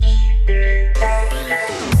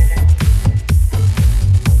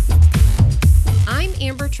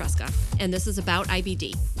Tresca, and this is About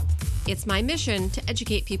IBD. It's my mission to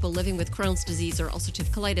educate people living with Crohn's disease or ulcerative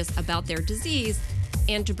colitis about their disease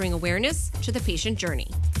and to bring awareness to the patient journey.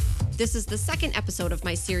 This is the second episode of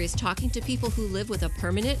my series talking to people who live with a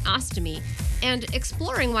permanent ostomy and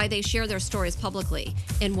exploring why they share their stories publicly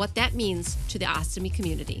and what that means to the ostomy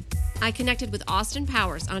community. I connected with Austin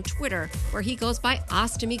Powers on Twitter, where he goes by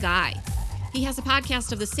Ostomy Guy. He has a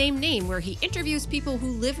podcast of the same name where he interviews people who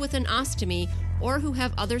live with an ostomy or who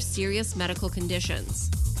have other serious medical conditions.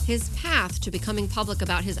 His path to becoming public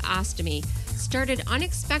about his ostomy started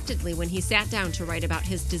unexpectedly when he sat down to write about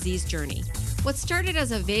his disease journey. What started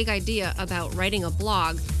as a vague idea about writing a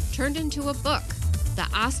blog turned into a book, The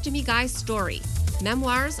Ostomy Guy Story,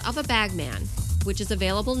 Memoirs of a Bagman, which is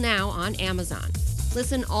available now on Amazon.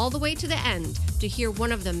 Listen all the way to the end to hear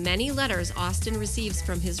one of the many letters Austin receives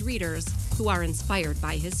from his readers who are inspired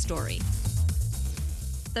by his story.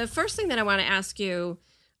 The first thing that I want to ask you,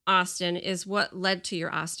 Austin, is what led to your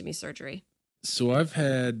ostomy surgery? So I've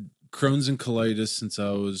had Crohn's and colitis since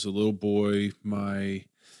I was a little boy.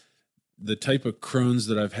 The type of Crohn's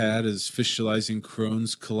that I've had is fistulizing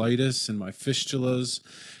Crohn's colitis, and my fistulas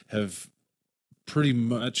have pretty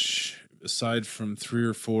much, aside from 3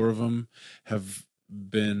 or 4 of them, have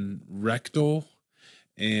been rectal.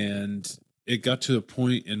 And it got to a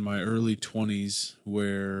point in my early 20s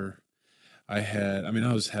where I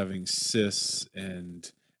was having cysts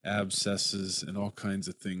and abscesses and all kinds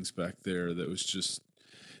of things back there that was just,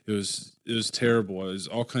 it was terrible. It was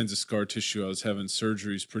all kinds of scar tissue. I was having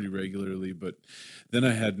surgeries pretty regularly, but then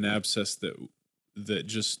I had an abscess that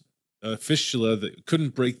just, a fistula that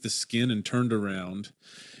couldn't break the skin and turned around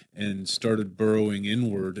and started burrowing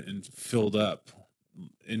inward and filled up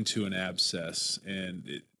into an abscess, and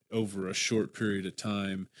it over a short period of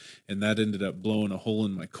time, and that ended up blowing a hole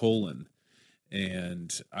in my colon.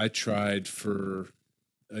 And I tried for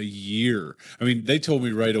a year. I mean, they told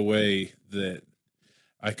me right away that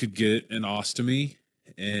I could get an ostomy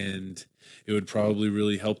and it would probably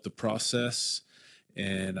really help the process.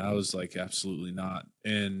 And I was like, absolutely not.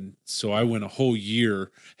 And so I went a whole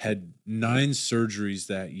year, had 9 surgeries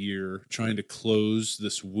that year, trying to close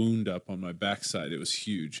this wound up on my backside. It was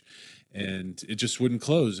huge. And it just wouldn't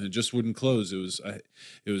close. And it just wouldn't close. It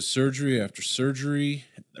was surgery after surgery,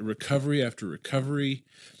 recovery after recovery.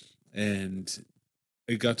 And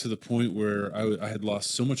it got to the point where I had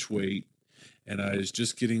lost so much weight and I was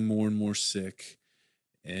just getting more and more sick.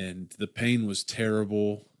 And the pain was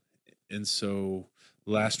terrible. And so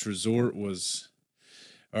last resort was,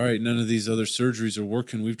 all right, none of these other surgeries are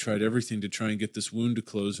working. We've tried everything to try and get this wound to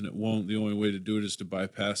close, and it won't. The only way to do it is to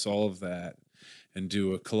bypass all of that and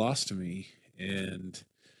do a colostomy. And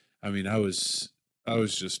I mean, I was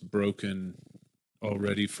just broken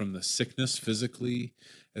already from the sickness physically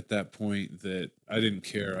at that point that I didn't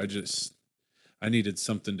care. I needed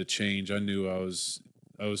something to change. I knew I was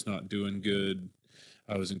not doing good.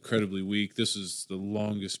 I was incredibly weak. This is the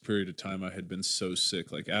longest period of time I had been so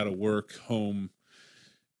sick, like out of work, home,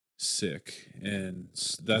 sick. And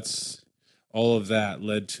that's all of that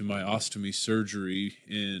led to my ostomy surgery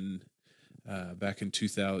back in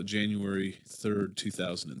January 3rd,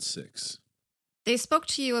 2006. They spoke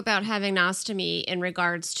to you about having an ostomy in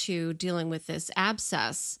regards to dealing with this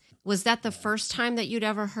abscess. Was that the first time that you'd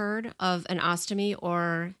ever heard of an ostomy,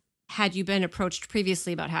 or had you been approached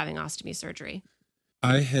previously about having ostomy surgery?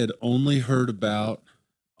 I had only heard about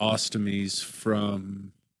ostomies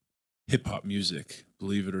from hip-hop music,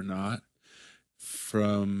 believe it or not,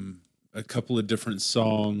 from a couple of different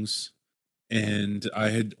songs, and I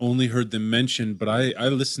had only heard them mentioned, but I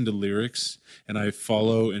listen to lyrics, and I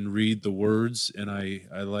follow and read the words, and I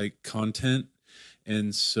like content,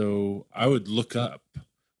 and so I would look up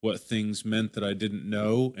what things meant that I didn't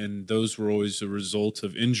know, and those were always a result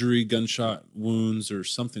of injury, gunshot wounds, or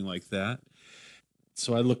something like that.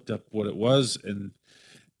 So I looked up what it was, and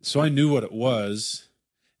so I knew what it was,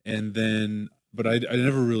 and then, but I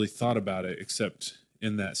never really thought about it except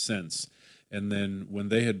in that sense. And then when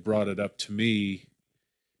they had brought it up to me,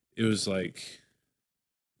 it was like,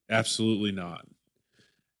 absolutely not.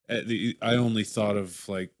 I only thought of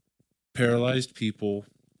like paralyzed people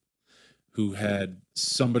who had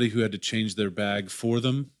somebody who had to change their bag for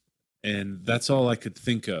them. And that's all I could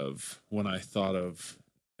think of when I thought of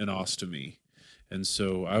an ostomy. And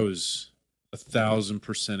so I was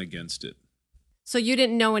 1,000% against it. So you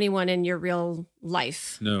didn't know anyone in your real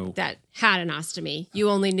life that had an ostomy. You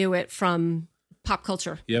only knew it from pop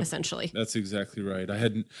culture, essentially. That's exactly right.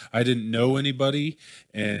 I didn't know anybody,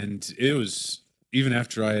 and it was, even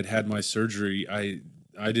after I had my surgery,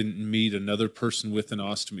 I didn't meet another person with an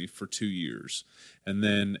ostomy for 2 years. And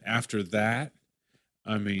then after that,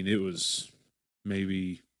 I mean, it was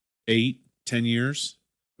maybe 8, 10 years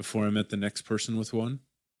before I met the next person with one.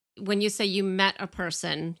 When you say you met a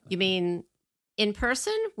person, you mean in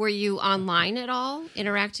person? Were you online at all,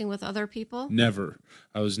 interacting with other people? Never.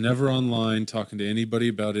 I was never online talking to anybody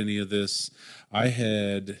about any of this.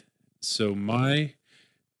 So my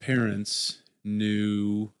parents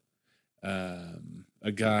knew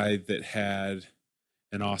a guy that had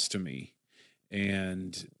an ostomy,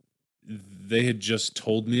 and they had just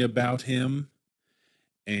told me about him.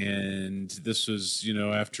 And this was,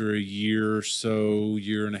 after a year or so,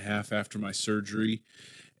 year and a half after my surgery.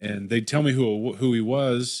 And they'd tell me who he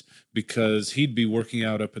was because he'd be working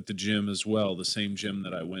out up at the gym as well, the same gym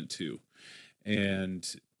that I went to. And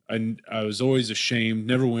I was always ashamed,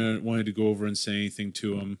 never wanted to go over and say anything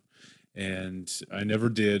to him. And I never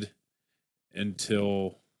did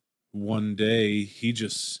until one day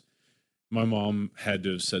my mom had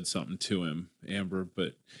to have said something to him, Amber,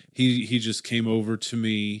 but he just came over to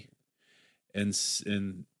me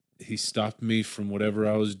and he stopped me from whatever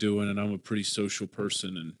I was doing, and I'm a pretty social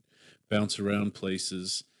person and bounce around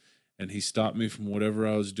places. And he stopped me from whatever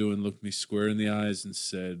I was doing, looked me square in the eyes and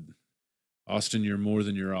said, "Austin, you're more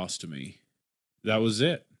than your ostomy." That was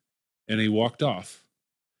it. And he walked off.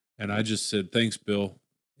 And I just said, "Thanks, Bill."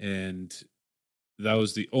 And that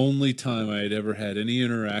was the only time I had ever had any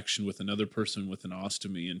interaction with another person with an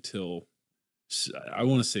ostomy until, I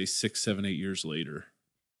want to say, 6, 7, 8 years later.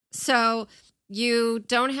 So you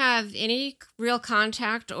don't have any real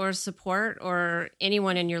contact or support or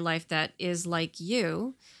anyone in your life that is like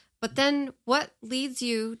you. But then what leads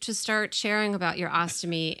you to start sharing about your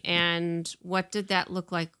ostomy, and what did that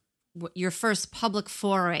look like, your first public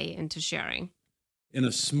foray into sharing? In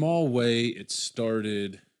a small way, it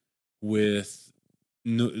started with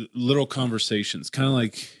little conversations, kind of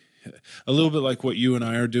like a little bit like what you and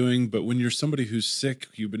I are doing. But when you're somebody who's sick,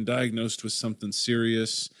 you've been diagnosed with something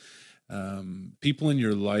serious, people in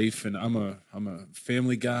your life, and I'm a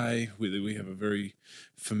family guy. We have a very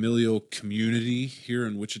familial community here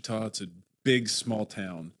in Wichita. It's a big, small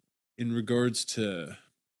town. In regards to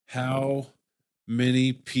how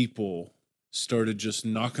many people started just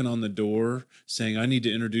knocking on the door saying, "I need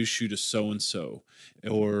to introduce you to so-and-so,"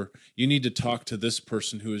 or "You need to talk to this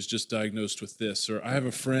person who is just diagnosed with this," or "I have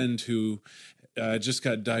a friend who just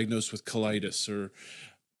got diagnosed with colitis," or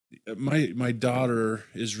my daughter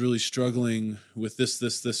is really struggling with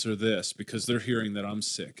this, or this, because they're hearing that I'm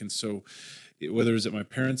sick. And so whether it was at my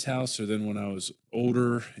parents' house or then when I was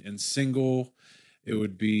older and single, it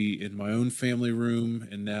would be in my own family room.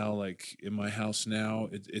 And now, like in my house now,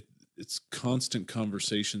 it's constant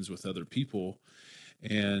conversations with other people.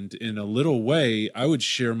 And in a little way, I would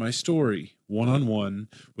share my story one-on-one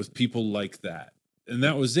with people like that. And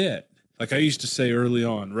that was it. Like I used to say early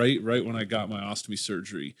on, right when I got my ostomy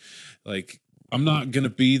surgery, like, I'm not going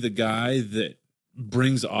to be the guy that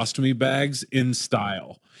brings ostomy bags in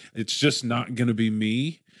style. It's just not going to be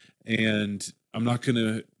me. And I'm not going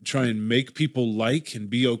to try and make people like and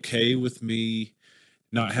be okay with me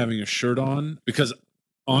not having a shirt on, because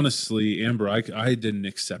honestly, Amber, I didn't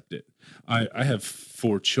accept it. I have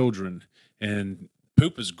 4 children, and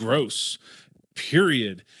poop is gross,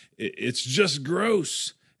 period. It's just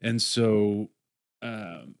gross. And so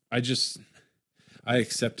I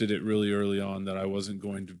accepted it really early on that I wasn't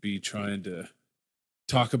going to be trying to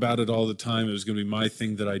talk about it all the time. It was going to be my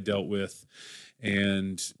thing that I dealt with.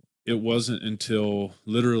 And it wasn't until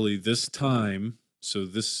literally this time. So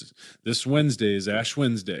this Wednesday is Ash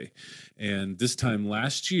Wednesday. And this time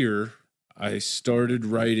last year, I started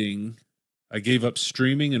writing. I gave up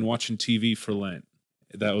streaming and watching TV for Lent.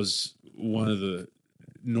 That was one of the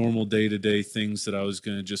normal day-to-day things that I was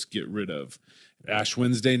going to just get rid of. Ash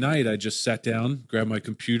Wednesday night, I just sat down, grabbed my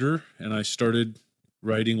computer, and I started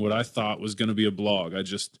writing what I thought was going to be a blog. I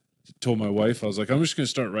just told my wife, I was like, I'm just going to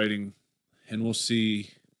start writing, and we'll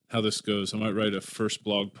see how this goes. I might write a first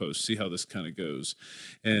blog post, see how this kind of goes.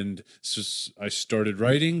 And so I started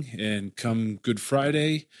writing, and come Good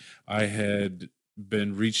Friday, I had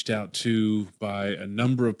been reached out to by a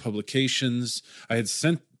number of publications. I had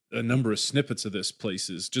sent a number of snippets of this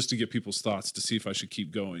places just to get people's thoughts to see if I should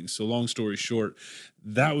keep going. So long story short,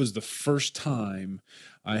 that was the first time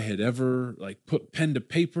I had ever like put pen to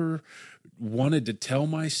paper, wanted to tell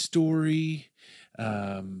my story.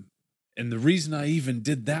 And the reason I even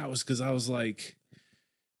did that was because I was like,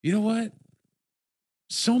 you know what?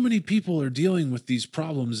 So many people are dealing with these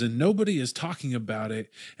problems and nobody is talking about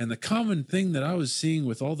it. And the common thing that I was seeing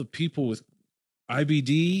with all the people with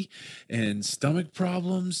IBD and stomach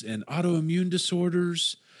problems and autoimmune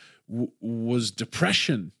disorders was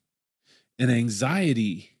depression and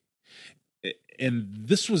anxiety. And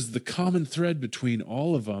this was the common thread between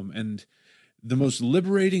all of them. And the most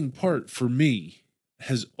liberating part for me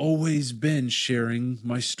has always been sharing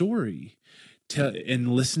my story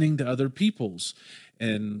and listening to other people's.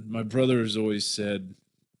 And my brother has always said,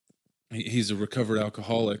 he's a recovered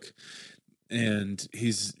alcoholic, and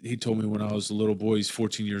he told me when I was a little boy, he's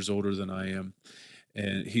 14 years older than I am,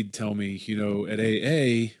 and he'd tell me, at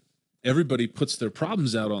AA, everybody puts their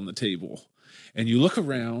problems out on the table, and you look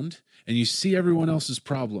around and you see everyone else's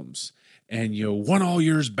problems, and you want all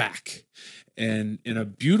yours back. And in a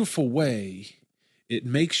beautiful way, it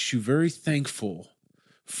makes you very thankful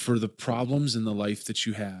for the problems in the life that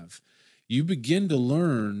you have. You begin to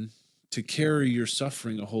learn to carry your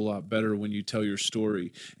suffering a whole lot better when you tell your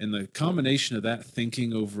story. And the combination of that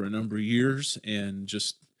thinking over a number of years and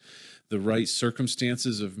just the right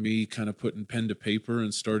circumstances of me kind of putting pen to paper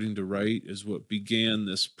and starting to write is what began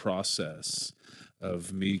this process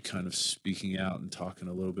of me kind of speaking out and talking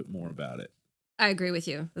a little bit more about it. I agree with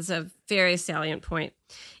you. That's a very salient point.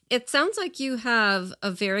 It sounds like you have a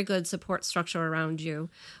very good support structure around you.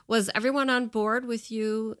 Was everyone on board with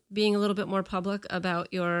you being a little bit more public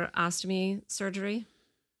about your ostomy surgery?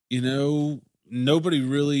 Nobody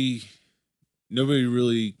really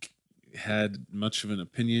had much of an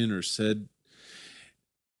opinion or said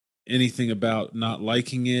anything about not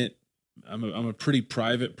liking it. I'm a pretty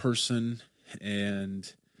private person,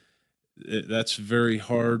 and that's very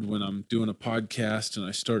hard when I'm doing a podcast and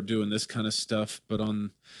I start doing this kind of stuff. But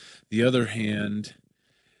on the other hand,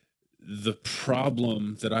 the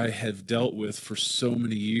problem that I have dealt with for so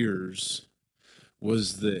many years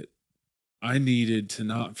was that I needed to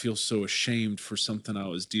not feel so ashamed for something I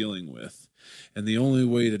was dealing with. And the only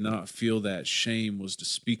way to not feel that shame was to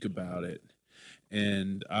speak about it.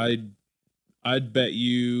 And I'd bet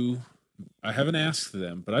you, I haven't asked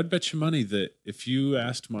them, but I'd bet you money that if you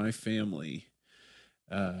asked my family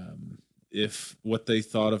if what they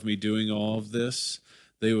thought of me doing all of this,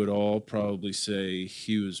 they would all probably say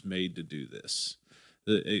he was made to do this.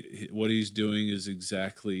 What he's doing is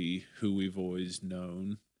exactly who we've always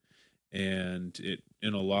known. And it,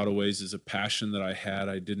 in a lot of ways, is a passion that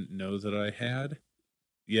I didn't know that I had.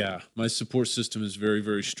 Yeah, my support system is very,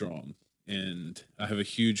 very strong. And I have a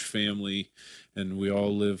huge family, and we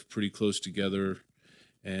all live pretty close together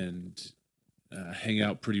and hang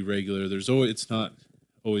out pretty regular. It's not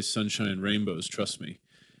always sunshine and rainbows, trust me.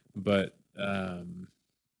 But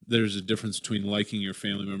there's a difference between liking your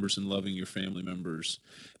family members and loving your family members.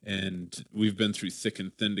 And we've been through thick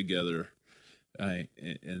and thin together.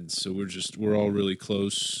 And so we're all really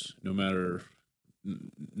close, no matter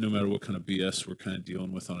what kind of BS we're kind of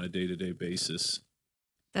dealing with on a day-to-day basis.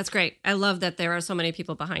 That's great. I love that there are so many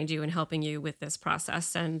people behind you and helping you with this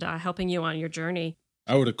process and helping you on your journey.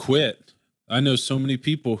 I would have quit. I know so many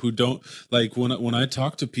people who don't, like, when I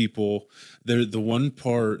talk to people, they're the one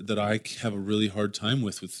part that I have a really hard time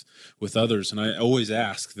with others, and I always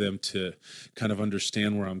ask them to kind of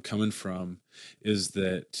understand where I'm coming from, is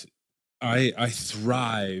that I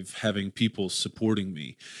thrive having people supporting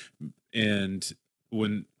me. And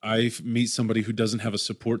when I meet somebody who doesn't have a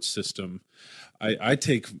support system, I can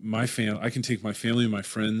take my family and my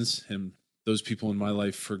friends and those people in my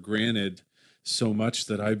life for granted so much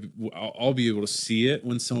that I'll be able to see it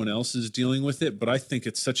when someone else is dealing with it. But I think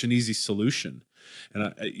it's such an easy solution.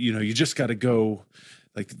 And you just got to go,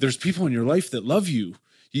 like, there's people in your life that love you.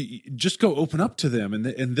 You just go open up to them,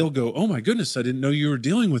 and they'll go, oh my goodness, I didn't know you were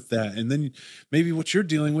dealing with that. And then maybe what you're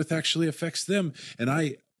dealing with actually affects them. And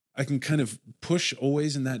I can kind of push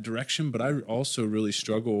always in that direction, but I also really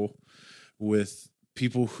struggle with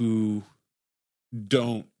people who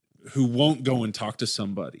won't go and talk to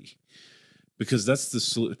somebody, because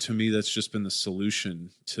to me, that's just been the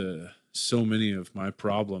solution to so many of my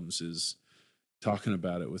problems, is talking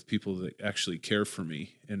about it with people that actually care for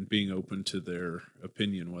me and being open to their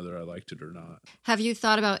opinion, whether I liked it or not. Have you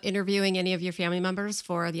thought about interviewing any of your family members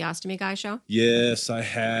for the Ostomy Guy show? Yes, I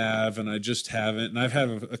have, and I just haven't. And I've had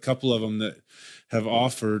a couple of them that have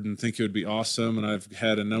offered and think it would be awesome. And I've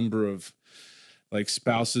had a number of, like,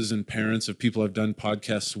 spouses and parents of people I've done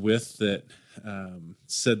podcasts with that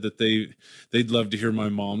said that they'd love to hear my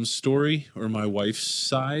mom's story or my wife's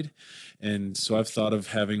side. And so I've thought of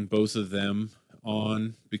having both of them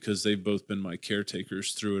on, because they've both been my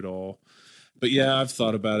caretakers through it all. But yeah, I've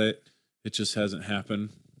thought about it. It just hasn't happened.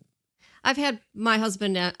 I've had my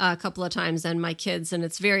husband a couple of times and my kids, and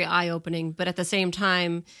it's very eye-opening, but at the same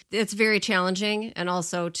time, it's very challenging. And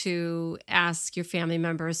also to ask your family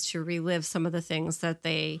members to relive some of the things that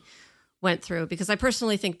they went through, because I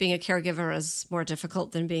personally think being a caregiver is more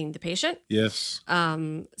difficult than being the patient. Yes.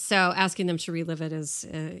 So asking them to relive it is,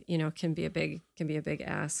 can be a big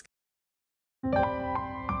ask.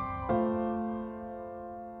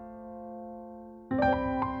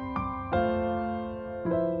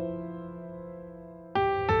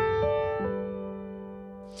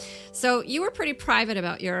 So you were pretty private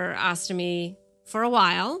about your ostomy for a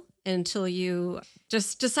while until you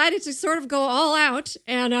just decided to sort of go all out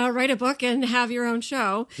and write a book and have your own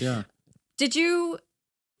show. Yeah. Did you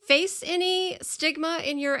face any stigma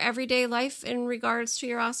in your everyday life in regards to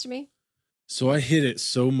your ostomy? So I hid it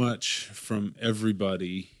so much from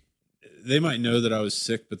everybody. They might know that I was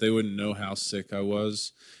sick, but they wouldn't know how sick I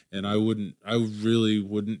was. And I really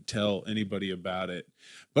wouldn't tell anybody about it.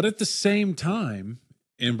 But at the same time,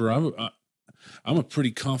 Amber, I'm a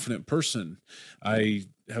pretty confident person. I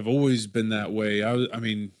have always been that way. I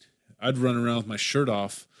mean, I'd run around with my shirt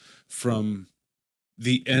off from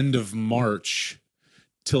the end of March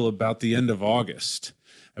till about the end of August.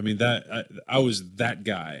 I mean, I was that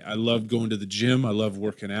guy. I loved going to the gym. I loved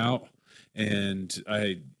working out, and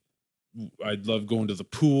I love going to the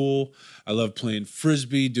pool. I love playing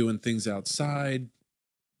Frisbee, doing things outside.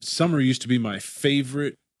 Summer used to be my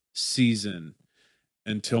favorite season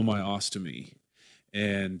until my ostomy.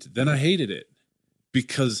 And then I hated it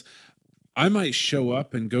because I might show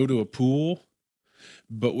up and go to a pool,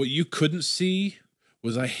 but what you couldn't see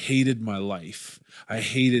was I hated my life. I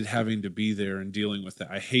hated having to be there and dealing with that.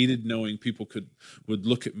 I hated knowing people would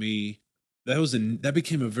look at me. That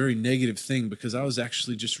became a very negative thing because I was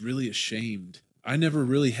actually just really ashamed. I never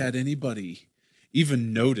really had anybody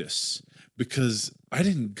even notice because I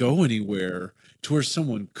didn't go anywhere to where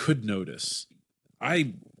someone could notice.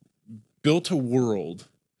 I built a world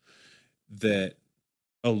that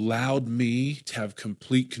allowed me to have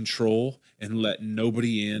complete control and let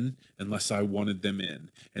nobody in unless I wanted them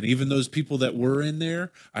in. And even those people that were in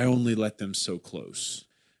there, I only let them so close.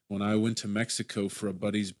 When I went to Mexico for a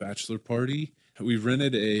buddy's bachelor party, we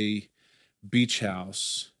rented a beach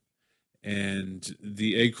house and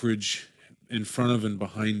the acreage in front of and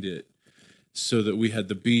behind it so that we had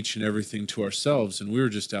the beach and everything to ourselves. And we were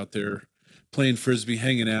just out there playing Frisbee,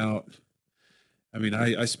 hanging out. I mean,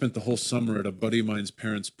 I spent the whole summer at a buddy of mine's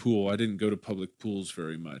parents' pool. I didn't go to public pools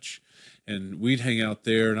very much. And we'd hang out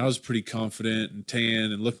there, and I was pretty confident and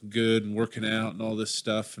tan and looking good and working out and all this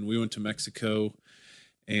stuff. And we went to Mexico,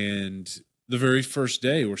 and the very first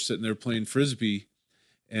day, we're sitting there playing Frisbee,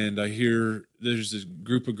 and I hear there's this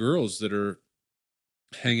group of girls that are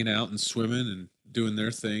hanging out and swimming and doing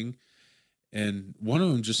their thing. And one of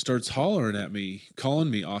them just starts hollering at me,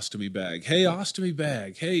 calling me ostomy bag. Hey, ostomy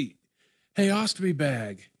bag. Hey, ostomy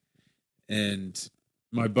bag. And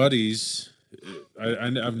my buddies,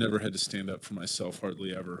 I've never had to stand up for myself,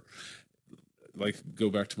 hardly ever. Like, go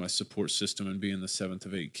back to my support system and being the seventh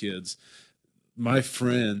of 8 kids. My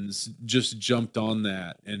friends just jumped on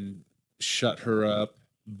that and shut her up.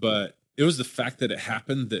 But it was the fact that it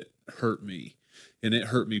happened that hurt me, and it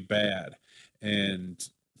hurt me bad. And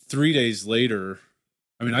 3 days later,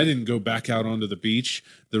 I mean, I didn't go back out onto the beach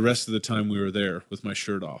the rest of the time we were there with my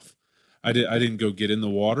shirt off. I didn't go get in the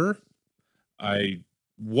water. I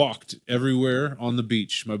walked everywhere on the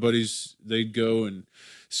beach. My buddies, they'd go and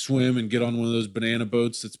swim and get on one of those banana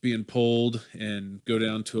boats that's being pulled and go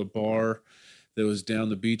down to a bar that was down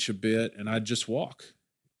the beach a bit, and I'd just walk.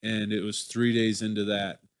 And it was 3 days into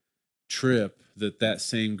that trip that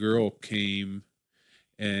same girl came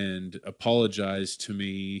and apologized to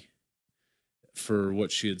me for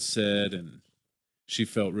what she had said, and she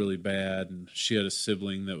felt really bad, and she had a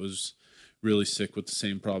sibling that was really sick with the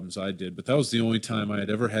same problems I did. But that was the only time I had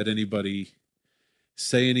ever had anybody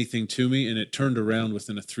say anything to me, and it turned around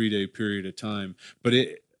within a 3-day period of time. But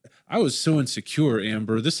I was so insecure,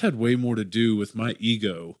 Amber. This had way more to do with my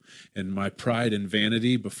ego and my pride and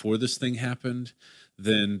vanity before this thing happened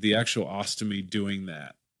than the actual ostomy doing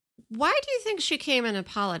that. Why do you think she came and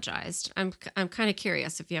apologized? I'm kind of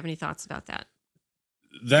curious if you have any thoughts about that.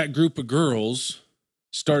 That group of girls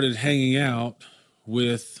started hanging out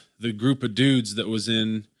with the group of dudes that was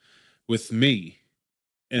in with me.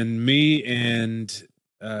 And me and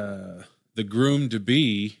the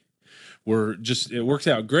groom-to-be it worked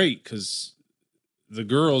out great because the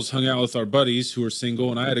girls hung out with our buddies who were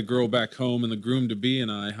single, and I had a girl back home, and the groom-to-be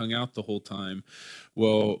and I hung out the whole time.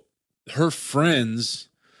 Well, her friends,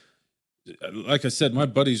 like I said, my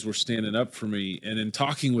buddies were standing up for me, and in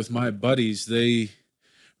talking with my buddies, they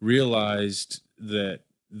realized that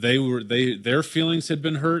their feelings had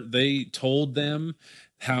been hurt. They told them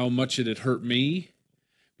how much it had hurt me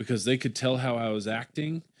because they could tell how I was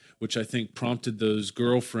acting. which I think prompted those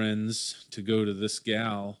girlfriends to go to this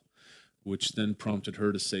gal, which then prompted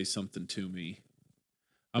her to say something to me.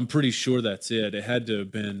 I'm pretty sure that's it. It had to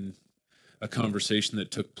have been a conversation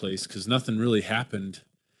that took place because nothing really happened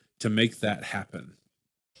to make that happen.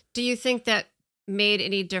 Do you think that made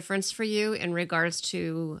any difference for you in regards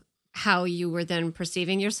to how you were then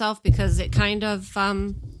perceiving yourself? Because it kind of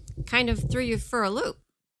threw you for a loop.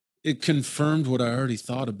 It confirmed what I already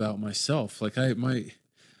thought about myself. Like I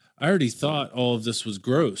already thought all of this was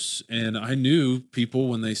gross, and I knew people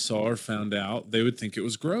when they saw or found out, they would think it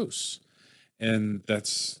was gross. And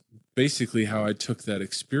that's basically how I took that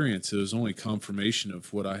experience. It was only confirmation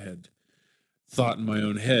of what I had thought in my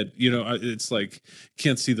own head. It's like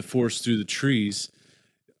can't see the forest through the trees.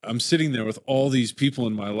 I'm sitting there with all these people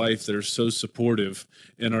in my life that are so supportive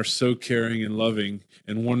and are so caring and loving,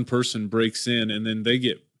 and one person breaks in, and then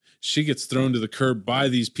she gets thrown to the curb by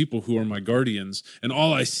these people who are my guardians, and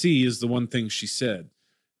all I see is the one thing she said.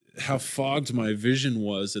 How fogged my vision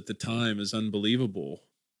was at the time is unbelievable.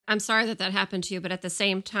 I'm sorry that happened to you, but at the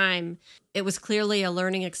same time, it was clearly a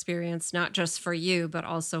learning experience, not just for you, but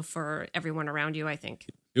also for everyone around you, I think.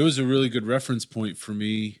 It was a really good reference point for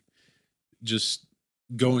me just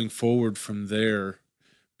going forward from there,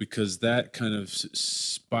 because that kind of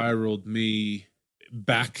spiraled me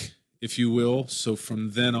back, if you will. So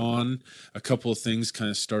from then on, a couple of things kind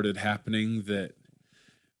of started happening that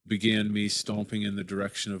began me stomping in the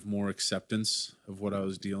direction of more acceptance of what I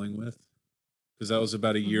was dealing with. Because that was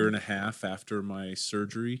about a year and a half after my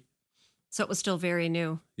surgery. So it was still very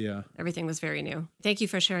new. Yeah. Everything was very new. Thank you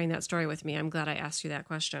for sharing that story with me. I'm glad I asked you that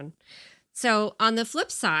question. So on the flip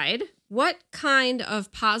side, what kind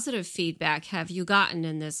of positive feedback have you gotten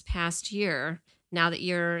in this past year now that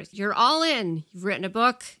you're all in? You've written a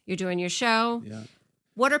book, you're doing your show. Yeah.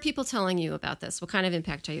 What are people telling you about this? What kind of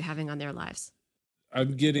impact are you having on their lives? I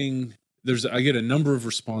get a number of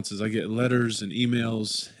responses. I get letters and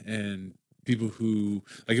emails and people who,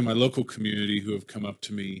 like in my local community, who have come up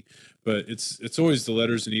to me, but it's always the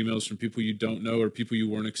letters and emails from people you don't know or people you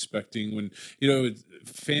weren't expecting. When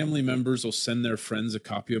family members will send their friends a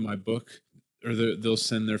copy of my book, or they'll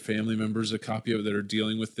send their family members a copy of it that are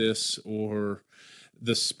dealing with this, or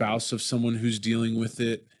the spouse of someone who's dealing with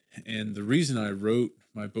it. And the reason I wrote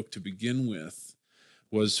my book to begin with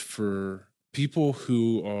was for people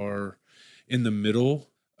who are in the middle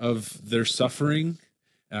of their suffering.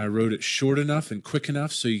 I wrote it short enough and quick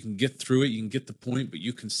enough so you can get through it, you can get the point, but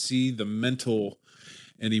you can see the mental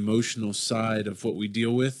and emotional side of what we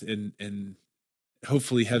deal with, and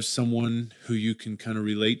hopefully have someone who you can kind of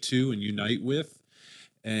relate to and unite with.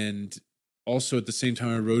 And also at the same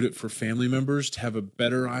time, I wrote it for family members to have a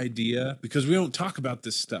better idea, because we don't talk about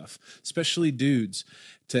this stuff, especially dudes,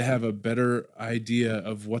 to have a better idea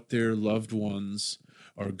of what their loved ones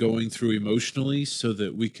are going through emotionally, so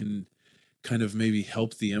that we can kind of maybe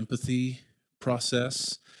help the empathy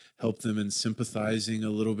process, help them in sympathizing a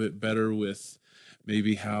little bit better with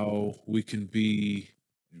maybe how we can be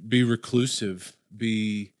reclusive,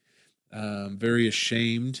 be very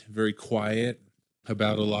ashamed, very quiet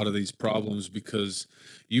about a lot of these problems, because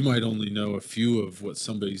you might only know a few of what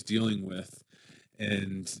somebody's dealing with.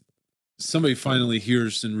 And somebody finally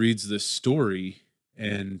hears and reads this story,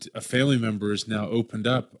 and a family member is now opened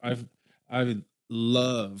up. I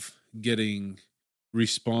love getting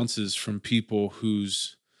responses from people who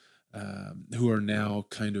are now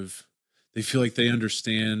kind of, they feel like they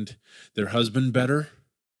understand their husband better,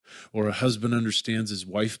 or a husband understands his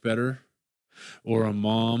wife better, or a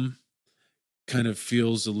mom kind of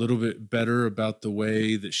feels a little bit better about the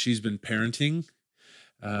way that she's been parenting,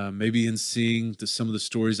 maybe in seeing some of the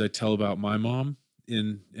stories I tell about my mom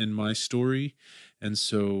in my story. And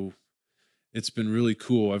so it's been really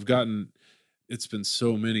cool. It's been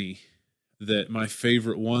so many that my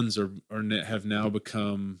favorite ones have now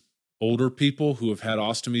become older people who have had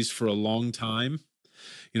ostomies for a long time.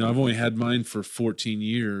 I've only had mine for 14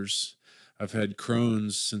 years. I've had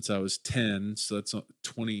Crohn's since I was 10, so that's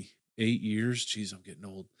 28 years. Geez, I'm getting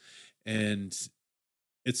old. And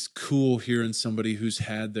it's cool hearing somebody who's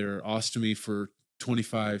had their ostomy for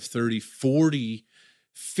 25, 30, 40,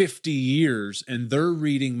 50 years, and they're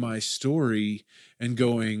reading my story and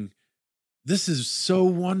going, this is so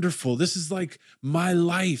wonderful. This is like my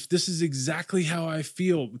life. This is exactly how I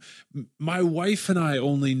feel. My wife and I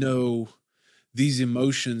only know these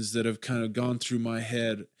emotions that have kind of gone through my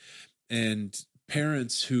head. And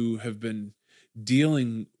parents who have been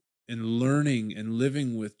dealing and learning and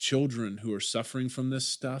living with children who are suffering from this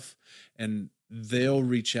stuff, and they'll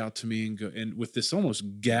reach out to me and go, and with this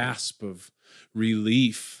almost gasp of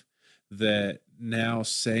relief that now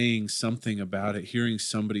saying something about it, hearing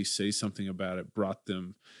somebody say something about it brought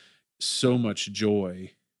them so much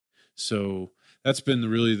joy. So that's been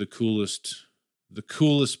really the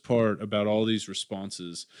coolest part about all these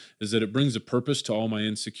responses, is that it brings a purpose to all my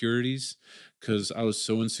insecurities, because I was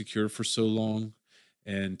so insecure for so long.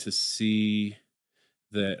 And to see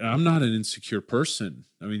that I'm not an insecure person.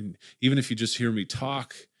 I mean, even if you just hear me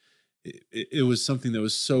talk, it was something that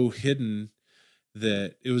was so hidden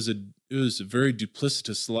that it was a very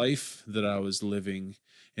duplicitous life that I was living,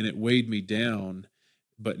 and it weighed me down.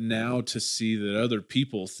 But now to see that other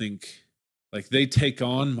people think, like, they take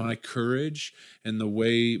on my courage and the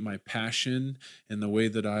way, my passion and the way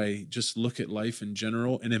that I just look at life in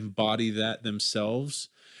general and embody that themselves,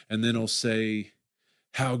 and then I'll say,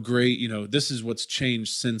 how great, this is what's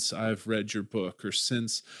changed since I've read your book, or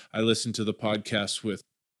since I listened to the podcast with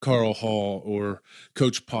Carl Hall or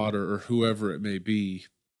Coach Potter or whoever it may be.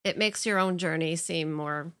 It makes your own journey seem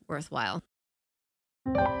more worthwhile.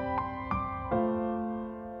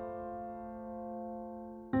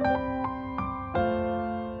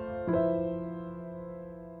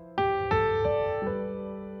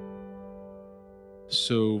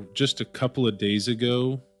 So just a couple of days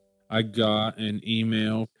ago, I got an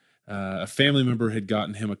email. A family member had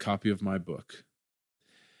gotten him a copy of my book,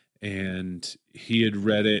 and he had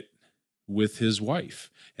read it with his wife.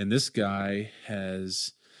 And this guy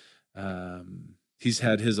has, he's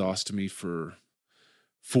had his ostomy for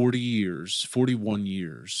 41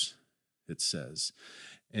 years, it says.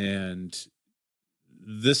 And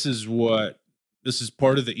this is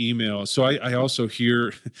part of the email. So I also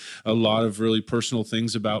hear a lot of really personal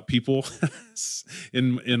things about people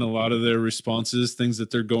in a lot of their responses, things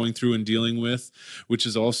that they're going through and dealing with, which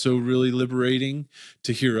is also really liberating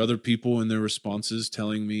to hear other people in their responses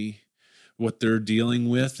telling me what they're dealing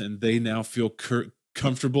with, and they now feel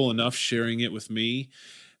comfortable enough sharing it with me.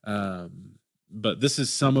 But this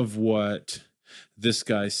is some of what this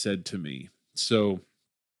guy said to me. So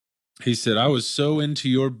he said, I was so into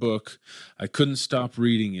your book, I couldn't stop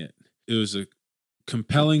reading it. It was a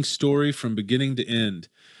compelling story from beginning to end.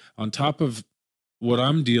 On top of what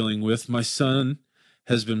I'm dealing with, my son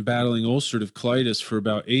has been battling ulcerative colitis for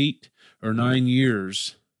about 8 or 9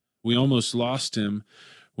 years. We almost lost him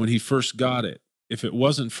when he first got it. If it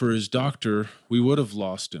wasn't for his doctor, we would have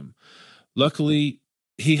lost him. Luckily,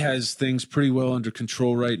 he has things pretty well under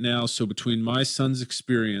control right now. So between my son's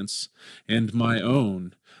experience and my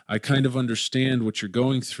own, I kind of understand what you're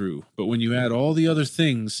going through. But when you add all the other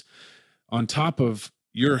things on top of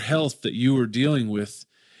your health that you are dealing with,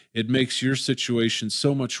 it makes your situation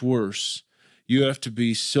so much worse. You have to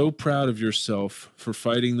be so proud of yourself for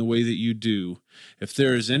fighting the way that you do. If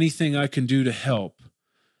there is anything I can do to help,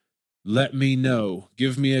 let me know.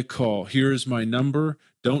 Give me a call. Here is my number.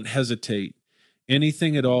 Don't hesitate.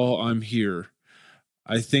 Anything at all, I'm here.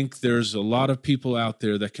 I think there's a lot of people out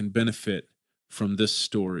there that can benefit from this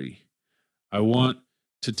story. I want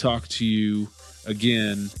to talk to you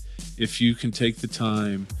again if you can take the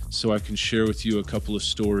time so I can share with you a couple of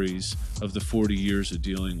stories of the 40 years of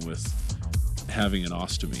dealing with having an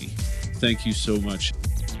ostomy. Thank you so much.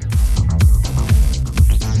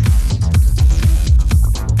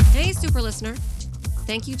 Hey, super listener.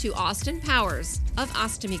 Thank you to Austin Powers of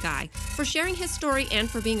Ostomy Guy for sharing his story and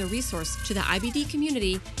for being a resource to the IBD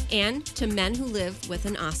community and to men who live with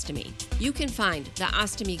an ostomy. You can find the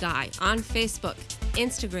Ostomy Guy on Facebook,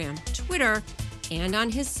 Instagram, Twitter, and on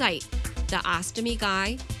his site,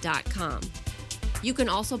 theostomyguy.com. You can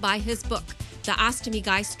also buy his book, The Ostomy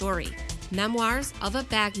Guy Story, Memoirs of a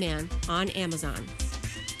Bagman, on Amazon.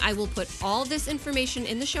 I will put all this information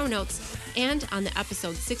in the show notes and on the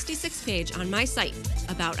episode 66 page on my site,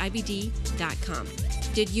 aboutibd.com.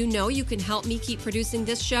 Did you know you can help me keep producing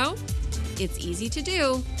this show? It's easy to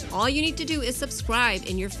do. All you need to do is subscribe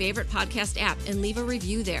in your favorite podcast app and leave a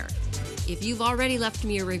review there. If you've already left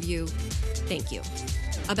me a review, thank you.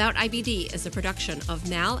 About IBD is a production of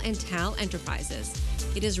Mal and Tal Enterprises.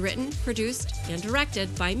 It is written, produced, and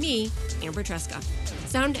directed by me, Amber Tresca.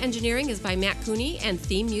 Sound engineering is by Matt Cooney, and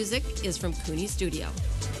theme music is from Cooney Studio.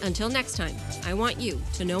 Until next time, I want you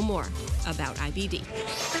to know more about IBD.